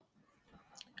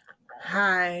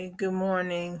Hi, good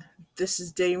morning. This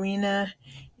is Darina,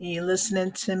 and you're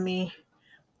listening to me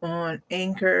on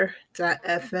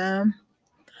Anchor.fm.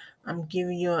 I'm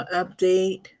giving you an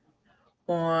update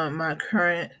on my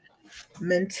current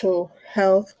mental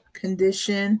health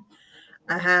condition.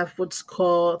 I have what's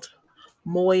called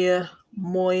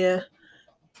Moyamoya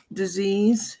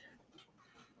Disease.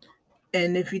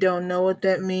 And if you don't know what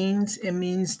that means, it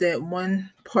means that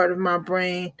one part of my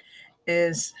brain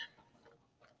is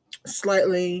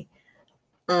slightly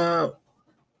uh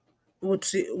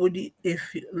what's it would you, if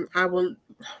I will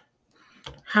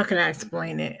how can I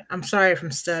explain it? I'm sorry if I'm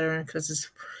stuttering because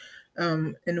it's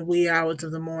in the wee hours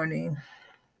of the morning.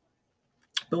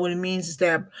 But what it means is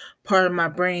that part of my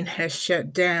brain has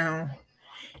shut down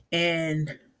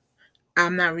and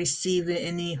I'm not receiving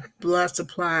any blood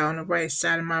supply on the right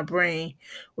side of my brain,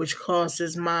 which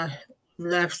causes my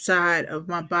left side of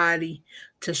my body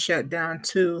to shut down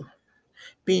too.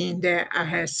 Being that I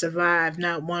had survived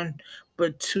not one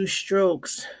but two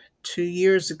strokes 2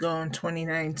 years ago in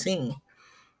 2019.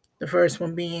 The first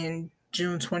one being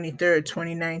June 23rd,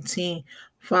 2019,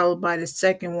 followed by the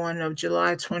second one of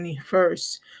July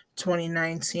 21st,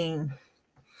 2019,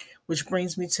 which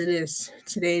brings me to this.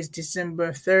 Today is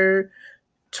December 3rd,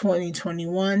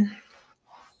 2021.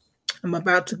 I'm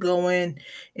about to go in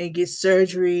and get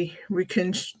surgery,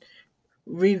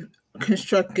 reconstructive,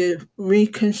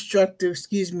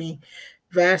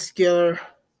 vascular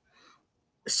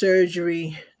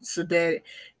surgery so that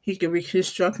he could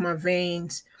reconstruct my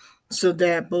veins so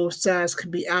that both sides could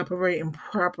be operating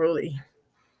properly.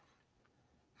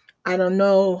 I don't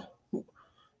know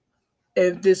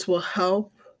if this will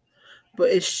help, but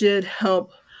it should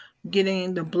help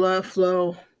getting the blood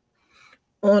flow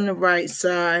on the right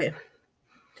side.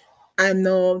 I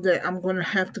know that I'm going to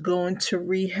have to go into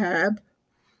rehab.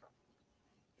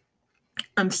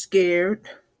 I'm scared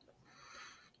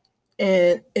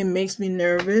and it makes me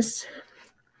nervous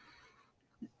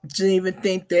to even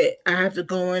think that I have to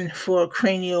go in for a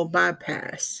cranial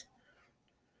bypass.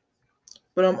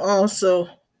 But I'm also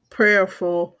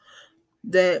prayerful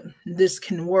that this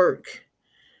can work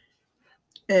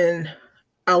and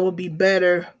I will be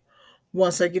better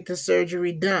once I get the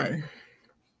surgery done.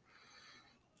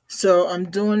 So I'm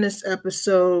doing this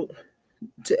episode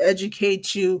to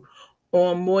educate you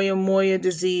on Moyamoya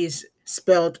disease,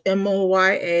 spelled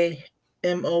Moyamoya.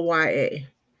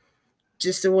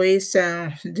 Just the way it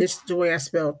sounds, just the way I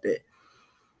spelled it.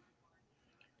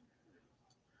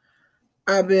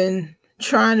 I've been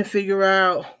trying to figure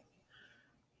out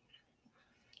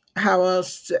how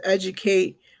else to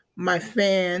educate my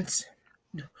fans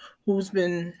who's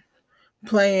been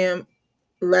playing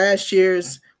last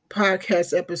year's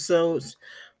podcast episodes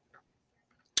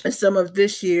and some of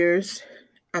this year's.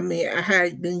 I mean, I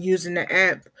had been using the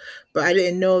app, but I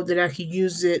didn't know that I could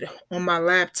use it on my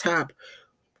laptop,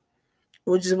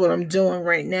 which is what I'm doing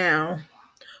right now.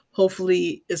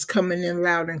 Hopefully, it's coming in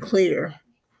loud and clear.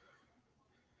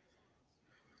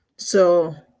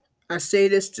 So, I say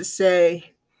this to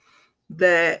say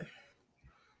that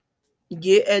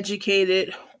get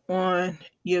educated on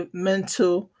your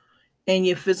mental and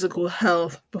your physical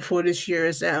health before this year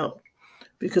is out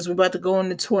because we're about to go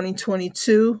into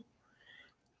 2022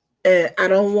 and I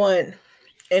don't want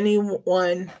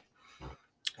anyone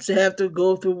to have to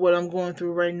go through what I'm going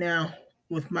through right now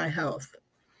with my health.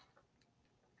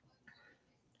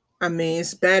 I mean,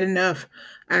 it's bad enough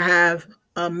I have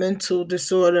a mental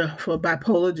disorder for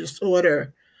bipolar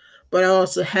disorder, but I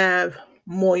also have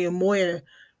Moyamoya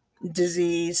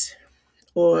disease,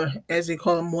 or as they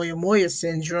call it, Moyamoya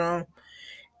syndrome,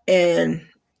 and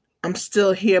I'm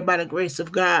still here by the grace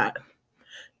of God.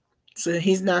 So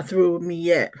He's not through with me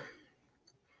yet.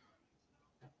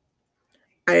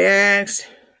 I ask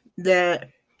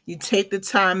that you take the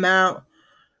time out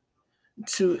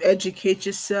to educate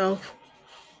yourself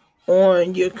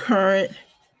on your current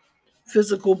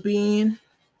physical being.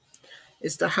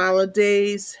 It's the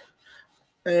holidays,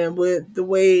 and with the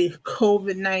way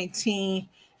COVID-19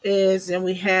 is, and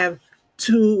we have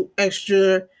two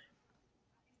extra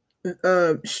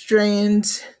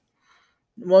strands,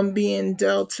 one being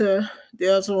Delta, the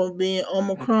other one being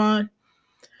Omicron.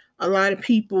 A lot of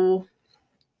people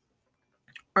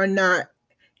are not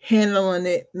handling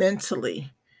it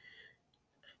mentally,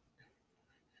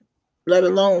 let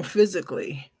alone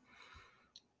physically.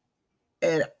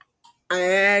 And I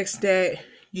ask that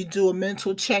you do a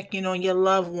mental check-in on your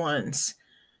loved ones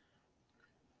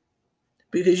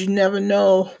because you never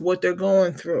know what they're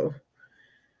going through.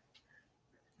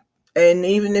 And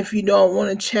even if you don't want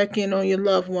to check in on your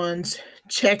loved ones,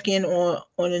 check in on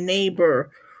a neighbor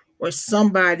or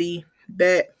somebody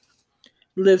that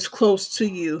lives close to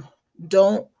you.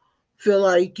 Don't feel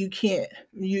like you can't,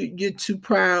 you're too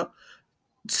proud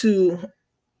to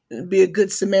be a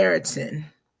good Samaritan,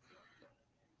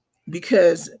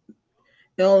 because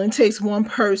it only takes one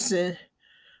person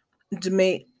to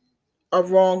make a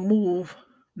wrong move,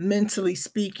 mentally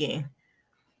speaking.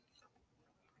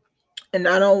 And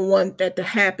I don't want that to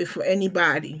happen for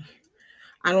anybody.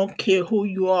 I don't care who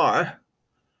you are.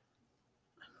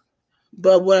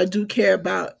 But what I do care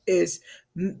about is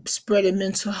spreading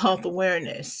mental health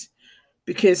awareness,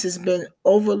 because it's been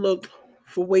overlooked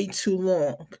for way too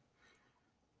long.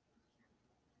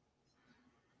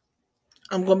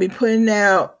 I'm going to be putting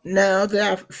out, now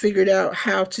that I've figured out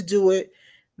how to do it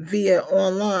via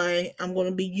online, I'm going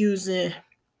to be using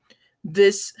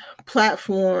this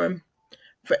platform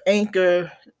for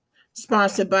Anchor,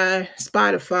 sponsored by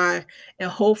Spotify, and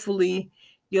hopefully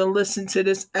you'll listen to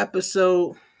this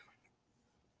episode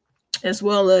as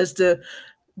well as the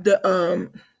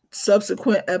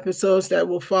subsequent episodes that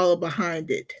will follow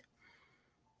behind it.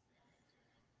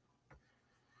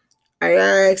 I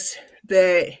ask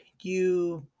that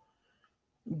you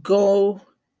go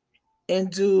and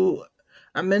do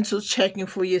a mental checking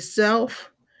for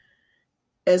yourself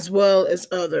as well as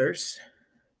others.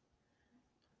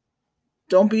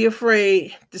 Don't be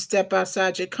afraid to step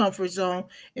outside your comfort zone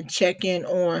and check in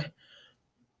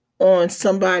on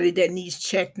somebody that needs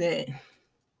checked in,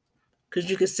 because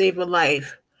you can save a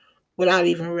life without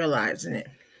even realizing it.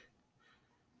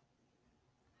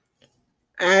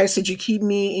 I ask that you keep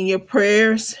me in your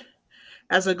prayers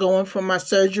as I go in for my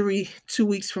surgery 2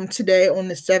 weeks from today on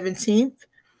the 17th.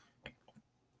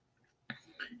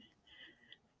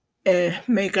 And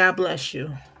may God bless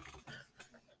you.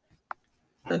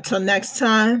 Until next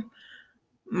time,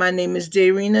 my name is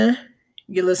Darina.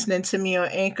 You're listening to me on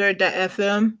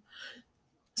Anchor.fm,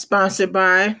 sponsored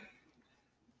by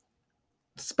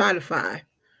Spotify.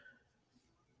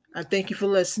 I thank you for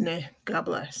listening. God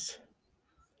bless.